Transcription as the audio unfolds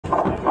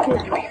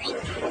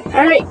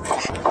Alright.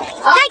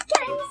 Hi,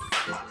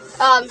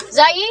 guys.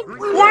 Zaid?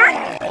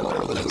 Yeah?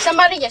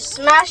 Somebody is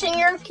smashing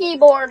your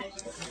keyboard.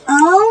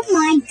 Oh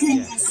my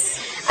goodness.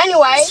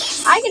 Anyway,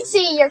 I can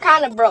see you're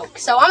kind of broke,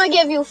 so I'm going to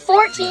give you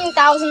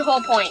 14,000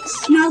 whole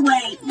points. No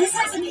way. This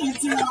has to be a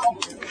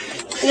joke.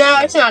 No,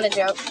 it's not a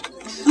joke.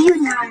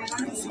 You're not.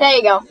 There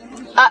you go.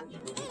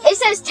 It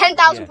says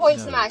 10,000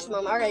 points the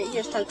maximum. Alright,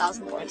 here's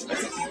 10,000 points.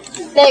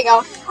 There you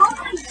go. Oh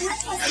my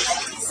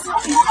goodness.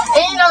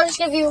 And I'll just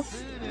give you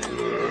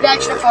the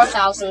extra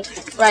 4,000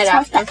 right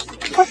after.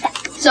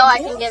 So I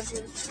can give...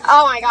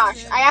 Oh my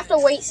gosh, I have to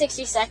wait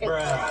 60 seconds.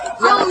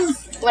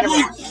 Whatever.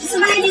 Yeah.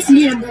 Somebody just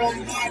did a bro.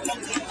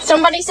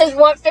 Somebody says,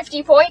 what,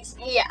 50 points?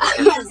 Yeah.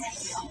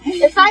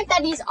 The fact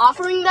that he's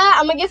offering that,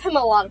 I'm going to give him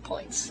a lot of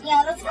points.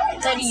 Yeah, that's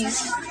right. That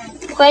he's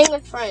playing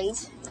with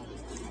friends.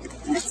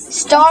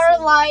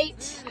 Starlight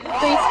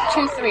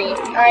 323.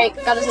 Alright,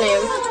 got his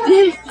name.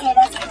 Okay,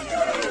 that's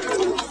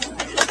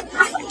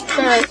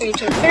Starlight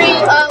 323.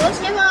 Let's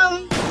give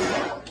him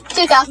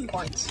 2,000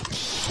 points.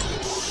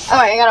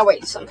 Alright, I gotta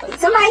wait something.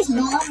 somebody's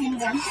blowing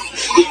them.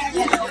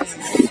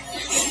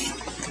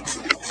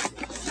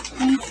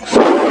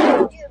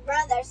 Your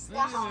brother,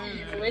 stop.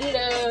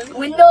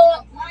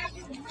 Window.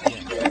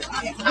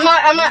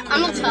 I'm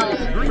gonna tell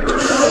him.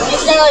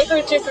 It's Starlight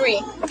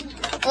 323.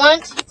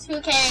 Want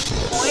 2K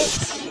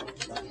points?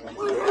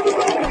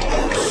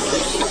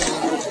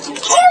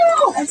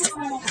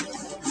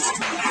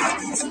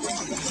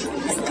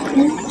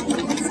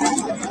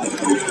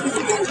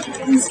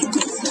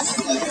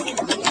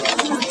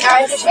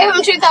 Alright, just give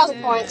him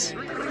 2,000 points.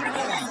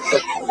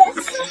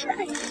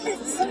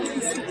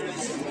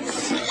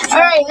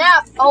 Alright,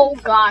 now, oh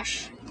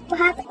gosh. What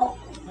happened?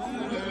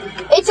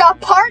 It's a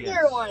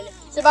partner one.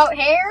 It's about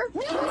hair.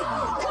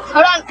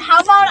 Hold on, how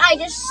about I'm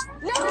just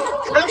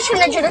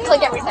gonna need you to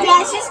click everything.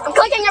 Yeah, it's just... I'm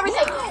clicking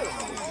everything.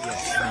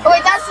 Oh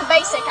wait, that's the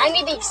basic. I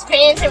need the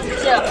expansive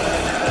stuff.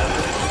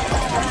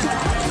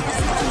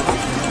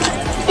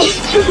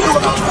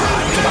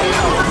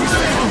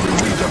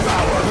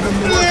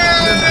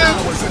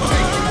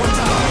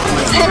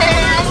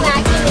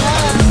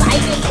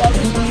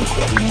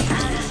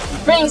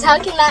 Rings, how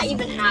can that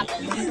even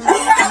happen?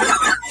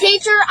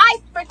 Teacher, I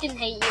freaking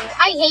hate you.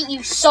 I hate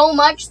you so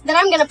much that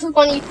I'm gonna poop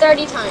on you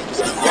 30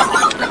 times. Oh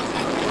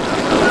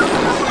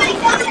my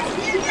god,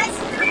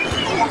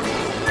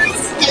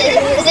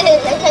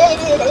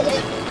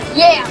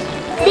 Yeah,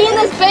 me and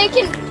this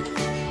bacon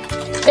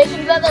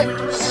brother.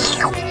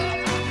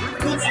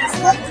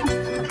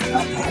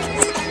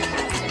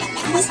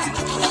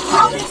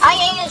 I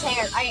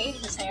ate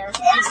his hair.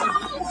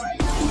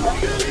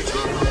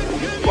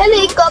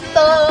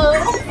 Helicopter.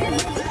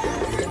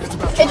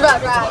 It's about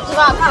drive. It's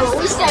about power.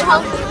 We stand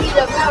hungry. We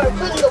the power.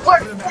 Put in the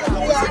work.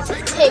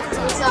 Take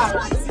these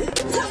ours.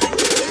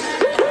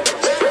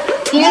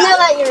 Do you know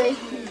that you're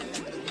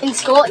in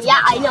school?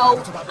 Yeah, I know.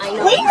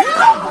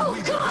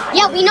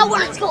 Yeah, we know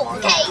we're in school,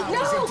 okay?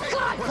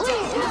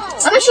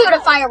 I'm gonna shoot a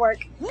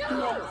firework.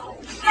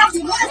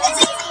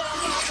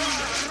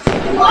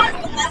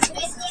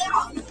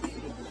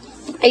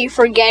 Are you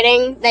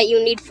forgetting that you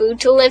need food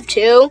to live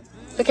too?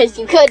 Because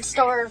you could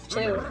starve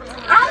too.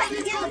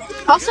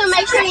 Also,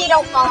 make sure you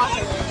don't fall off.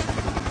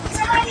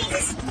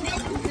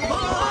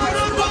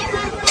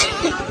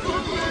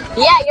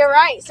 Yeah, you're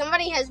right.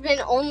 Somebody has been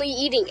only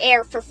eating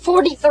air for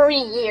 43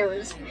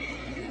 years.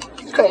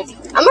 It's crazy.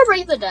 I'm gonna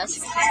break the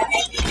desk.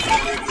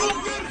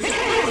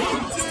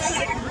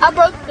 I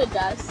broke the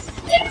desk.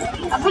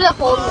 I put a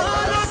hole in the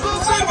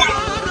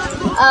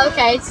desk.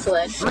 Okay, it's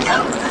slid.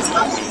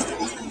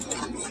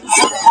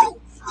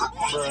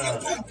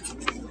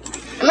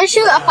 I'm gonna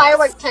shoot a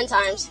firework 10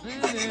 times.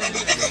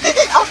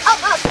 Up.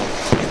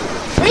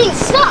 Green,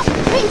 stop!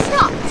 Green,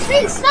 stop!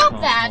 Green, stop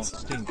that!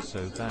 Stink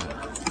so bad.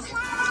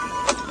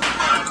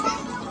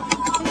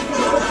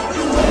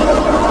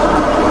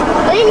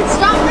 Green,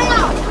 stop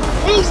now!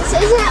 Green, this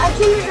isn't a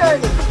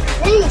kindergarten.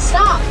 Green,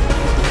 stop!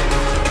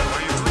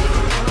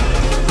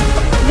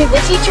 Dude,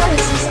 the teacher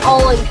is just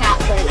all in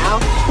caps right now.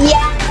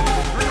 Yeah.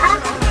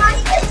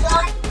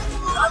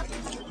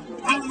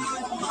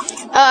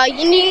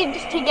 You need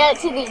to get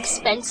to the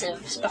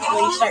expensives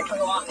before you start to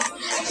walk.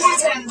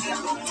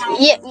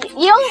 Yeah,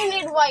 you only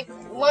need like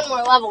one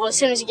more level as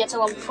soon as you get to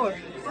level 4.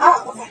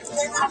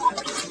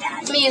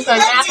 Let me use my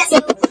math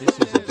skills. This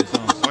is a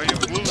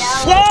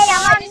disaster. Yeah,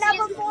 I'm on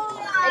number 4.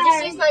 I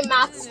just used my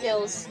math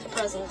skills to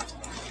present.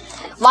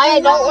 Why I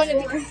don't want to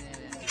be...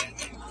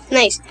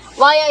 Nice.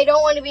 Why I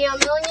don't want to be a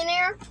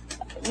millionaire?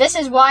 This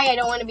is why I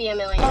don't want to be a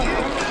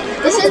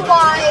millionaire. This is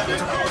why...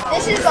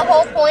 This is the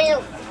whole point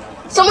of...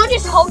 Someone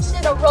just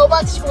hosted a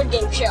Roblox Squid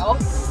Game show.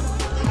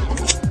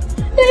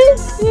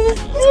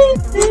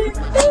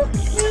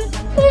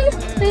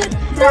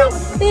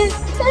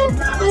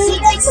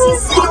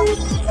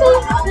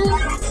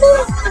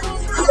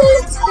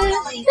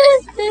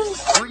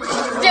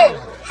 Dude,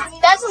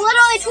 that's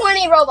literally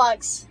 20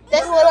 Robux.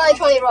 That's literally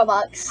 20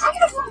 Robux.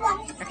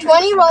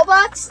 20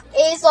 Robux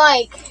is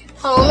like...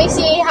 Hold on, let me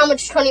see how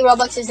much 20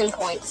 Robux is in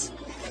points.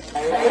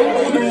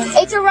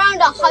 It's around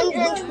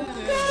 100.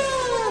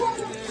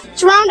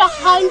 It's around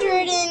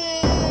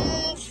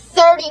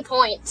 130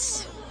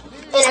 points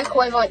in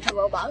equivalent to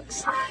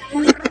Robux.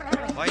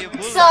 Why you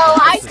bullying So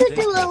I could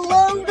do a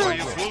load Why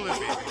you of bullying me?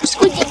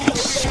 squidgy.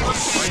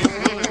 Why you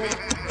bullying me?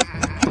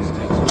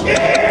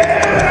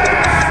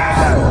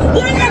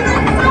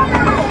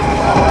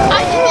 I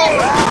did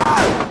it.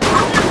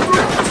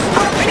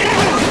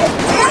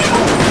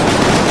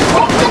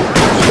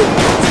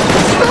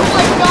 Oh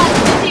my god,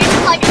 this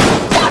is like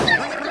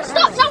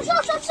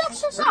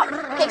stop.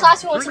 Okay,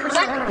 class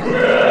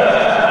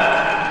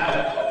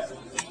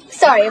 1%.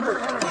 Sorry, I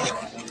pooped.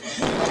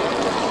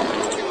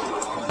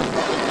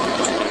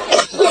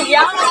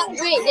 Yeah,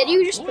 wait, did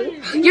you just poop?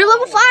 You're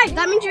level 5,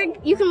 that means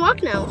you can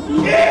walk now. Go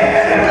down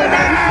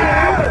here.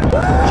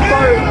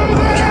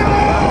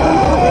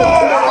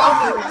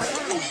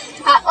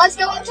 Let's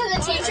go up to the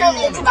teacher and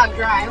it's about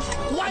drive.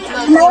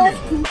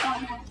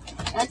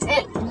 That's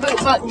it.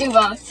 Do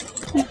both.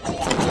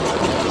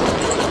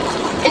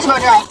 It's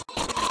about drive.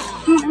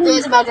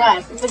 It's about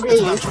drive. It's the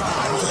green one.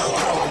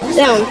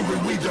 Down.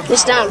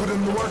 Just down.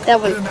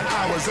 That one.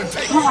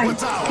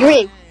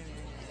 Green.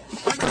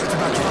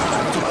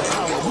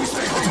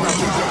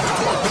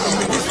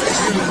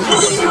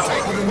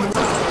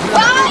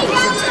 Bye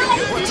guys!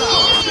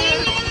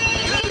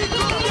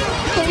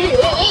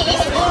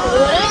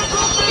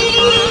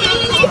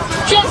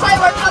 Just like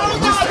we're coming to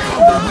die.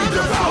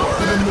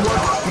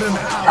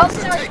 Oh,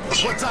 sorry.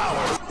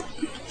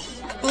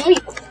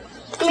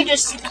 Let me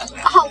just.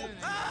 Oh,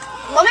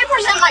 let me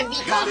present my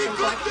beatbox real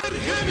quick.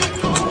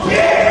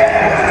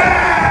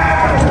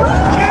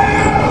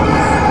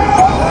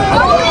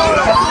 Oh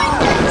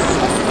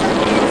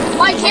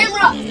my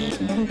camera.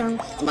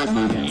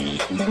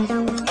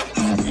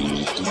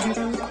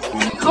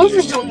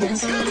 Who's doing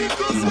this?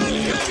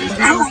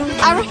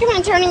 I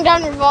recommend turning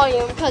down your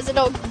volume because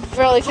it'll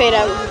really fade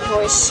out your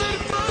voice.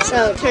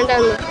 So turn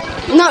down the.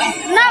 No,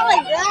 not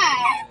like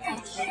that.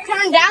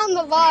 Turn down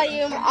the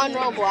volume on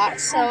Roblox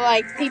so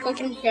like people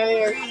can hear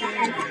your.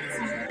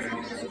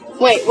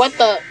 Wait, what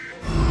the?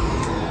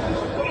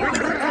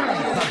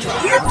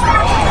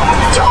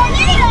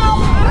 Tornado!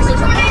 There's a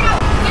tornado!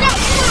 Get out!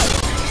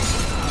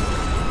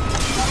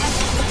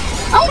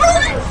 Oh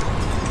my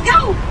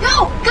God!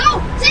 Go!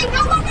 Say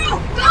go!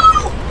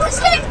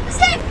 Escape!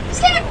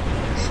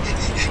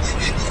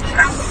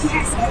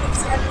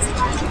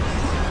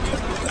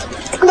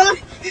 Come on.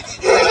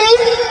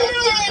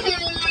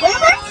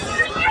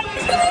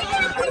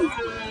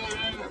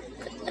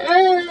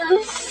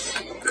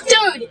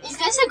 Dude, is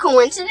this a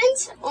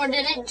coincidence? Or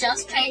did it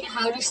just pay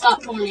how to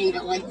stop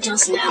tornado, like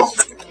just now?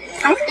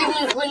 Even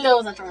though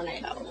it was a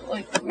tornado.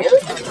 Like,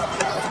 really?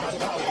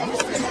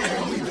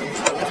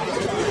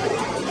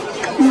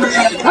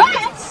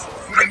 Rats!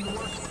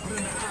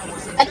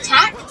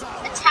 Attack,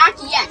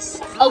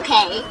 yes.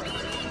 Okay.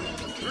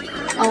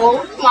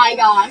 Oh my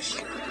gosh.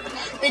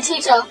 The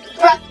teacher.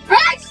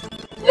 Rats!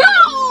 No!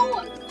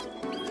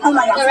 Oh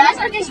my The god. rats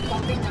are just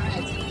bumping their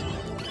heads.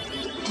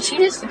 Did she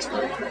just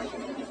explode?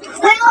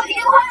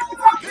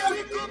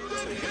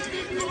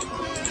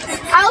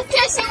 I'll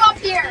kiss you up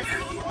here.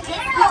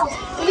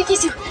 Let me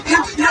kiss you.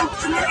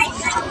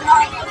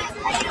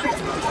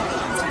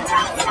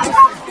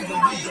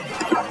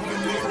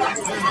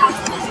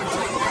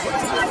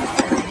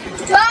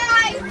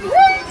 Bye.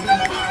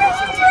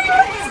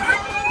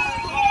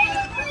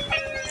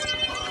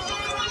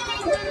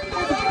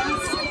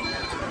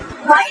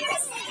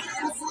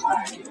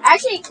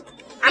 Actually,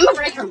 I'm gonna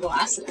break her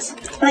glasses.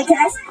 Like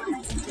this?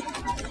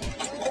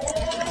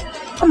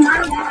 Come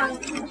on.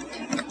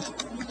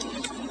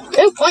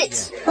 Ooh,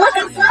 points. Look,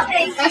 I'm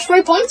floating. There's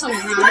 3 points on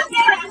it now.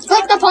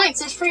 Click the points.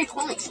 There's 3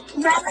 points.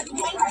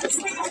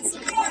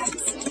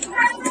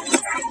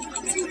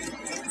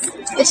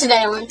 It's a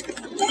day one.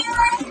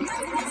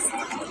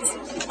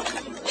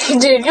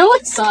 Dude, you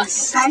look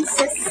sus. I'm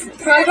sus.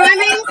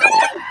 Programming.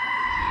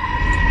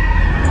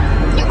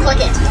 You click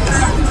it.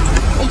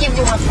 It gives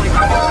you 1 point.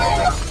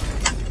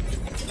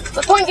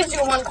 The point gives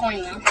you 1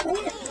 coin now.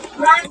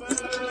 Run.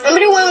 I'm gonna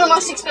do one of the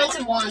most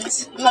expensive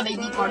ones. My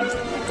baby party.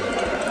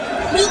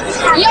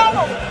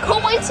 Yo,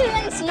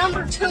 coincidence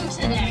number 2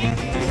 today.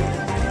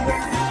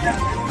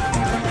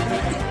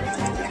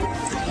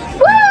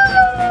 Woo!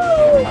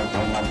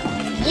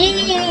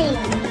 Yay!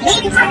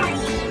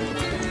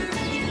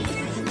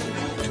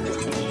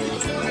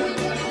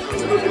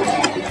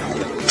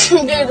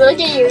 Dude, look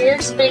at you.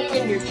 You're spinning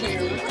in your chair.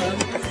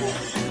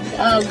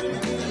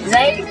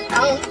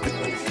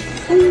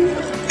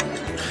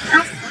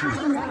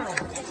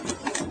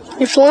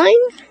 You're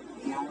flying?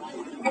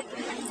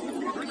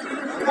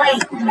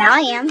 Wait, now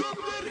I am.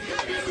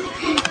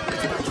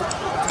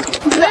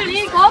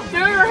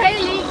 Helicopter!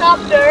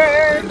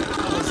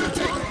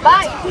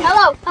 Bye.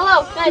 Hello.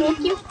 Can I lift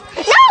you?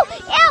 No!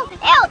 Ew!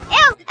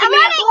 I'm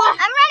running!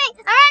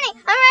 No!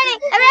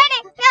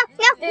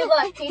 Dude,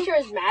 look, teacher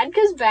is mad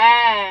because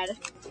bad.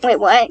 Wait,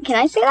 what? Can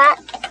I say that?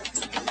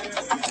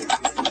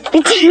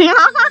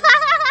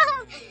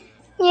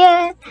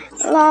 Yeah.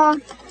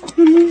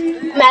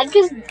 Mad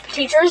because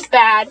teacher is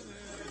bad.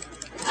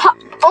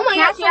 Oh my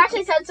gosh, you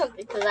actually said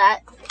something to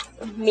that.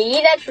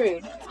 Me, that's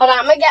rude. Hold on,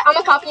 I'm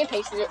gonna copy and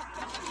paste it.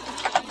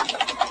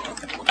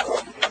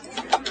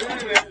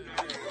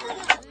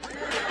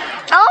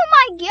 Oh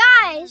my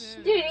gosh.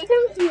 Dude, you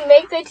can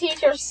make the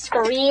teacher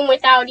scream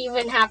without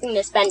even having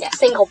to spend a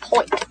single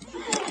point.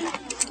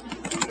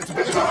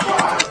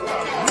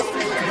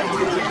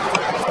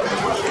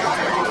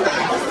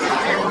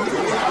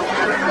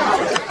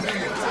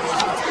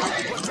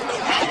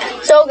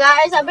 So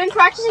guys, I've been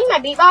practicing my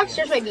beatbox.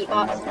 Here's my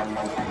beatbox.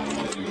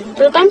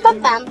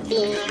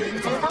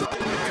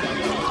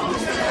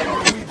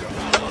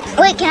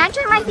 Wait, can I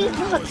try my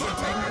beatbox?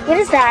 What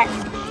is that?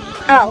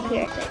 Oh,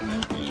 here it is.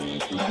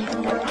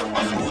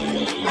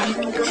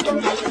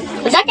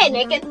 Is that guy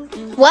naked?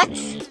 What?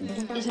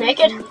 He's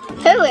naked?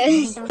 Who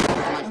is?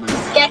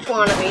 Sketch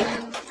wannabe.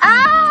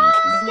 Oh!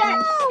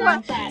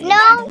 Stop that.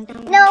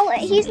 No,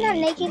 he's not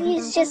naked.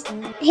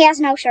 He has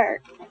no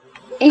shirt.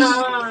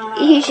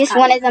 He's just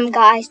one of them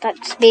guys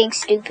that's being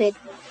stupid.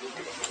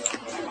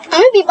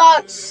 I'm gonna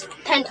beatbox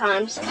 10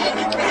 times.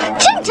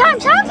 10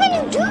 times? How can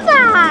you do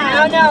that?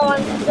 I don't know,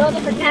 I'm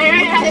building for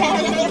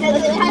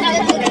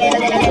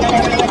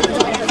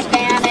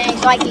Spamming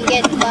so I can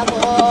get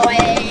level 8.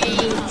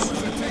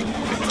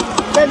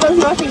 That does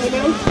nothing, you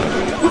know?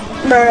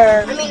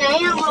 Brr. I mean, I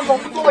am level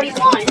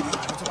 41.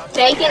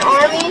 Bacon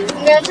Army, I'm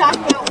gonna talk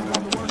about.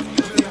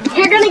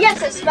 You're gonna get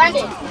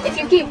suspended if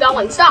you keep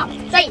going. Stop.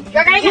 Say,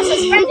 you're gonna get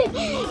suspended.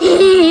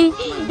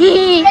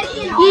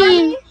 Bacon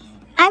Army.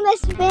 I'm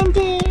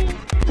suspended.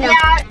 No.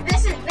 Yeah,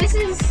 this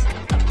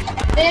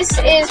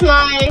is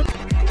my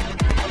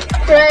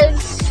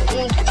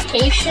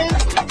presentation.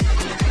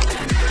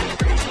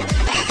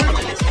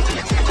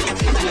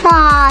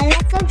 Aw,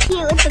 that's so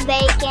cute with the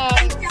bacon.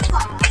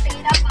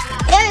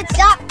 Dude,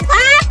 stop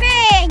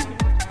clapping!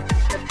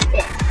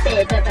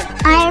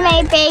 I'm a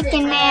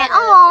bacon man.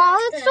 Aw,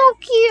 that's so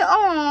cute.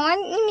 Aw,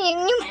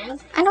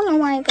 I don't know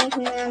why I'm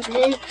bacon man.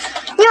 You know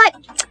what?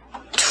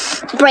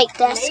 Break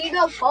this. There you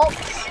go, folks.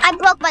 I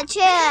broke my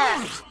chair.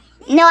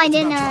 No, I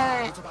didn't.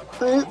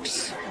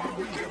 Oops.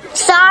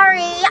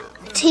 Sorry,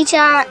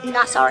 teacher.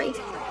 Not sorry.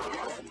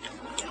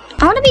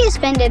 I want to be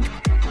suspended.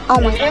 Oh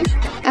my gosh.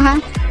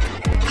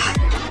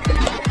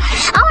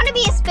 I want to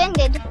be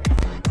suspended.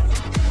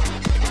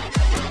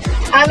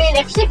 I mean,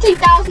 if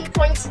 60,000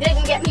 points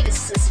didn't get me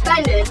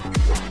suspended,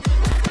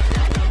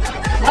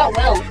 what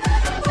will?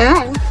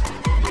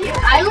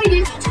 I only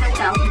did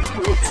 10,000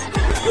 points.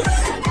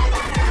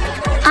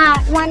 I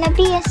want to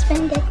be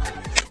suspended.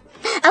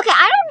 Okay,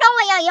 I don't know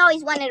why I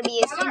always wanted to be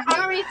suspended. I'm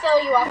gonna refill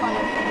you up on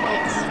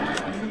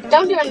points.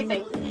 Don't do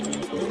anything.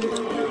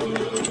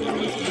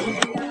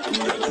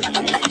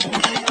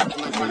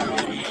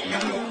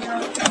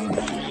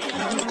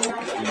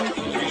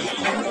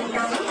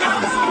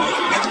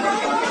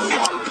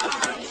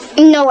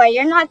 No way,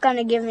 you're not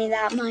gonna give me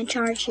that much,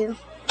 aren't you?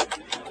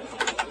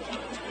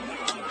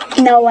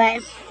 No way.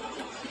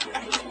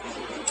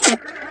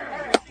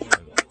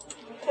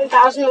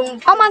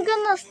 10,000. Oh my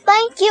goodness,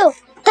 thank you.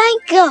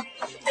 Thank you.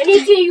 I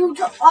need you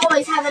to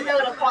always have a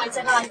note of points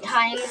at all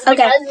times. Okay.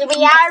 Because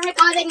we are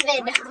recording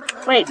vid.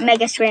 Wait,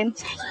 mega scream.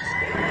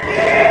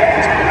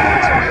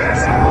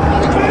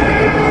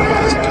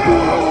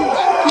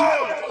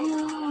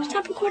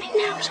 Stop recording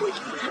now so we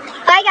can.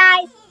 Bye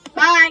guys.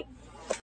 Bye.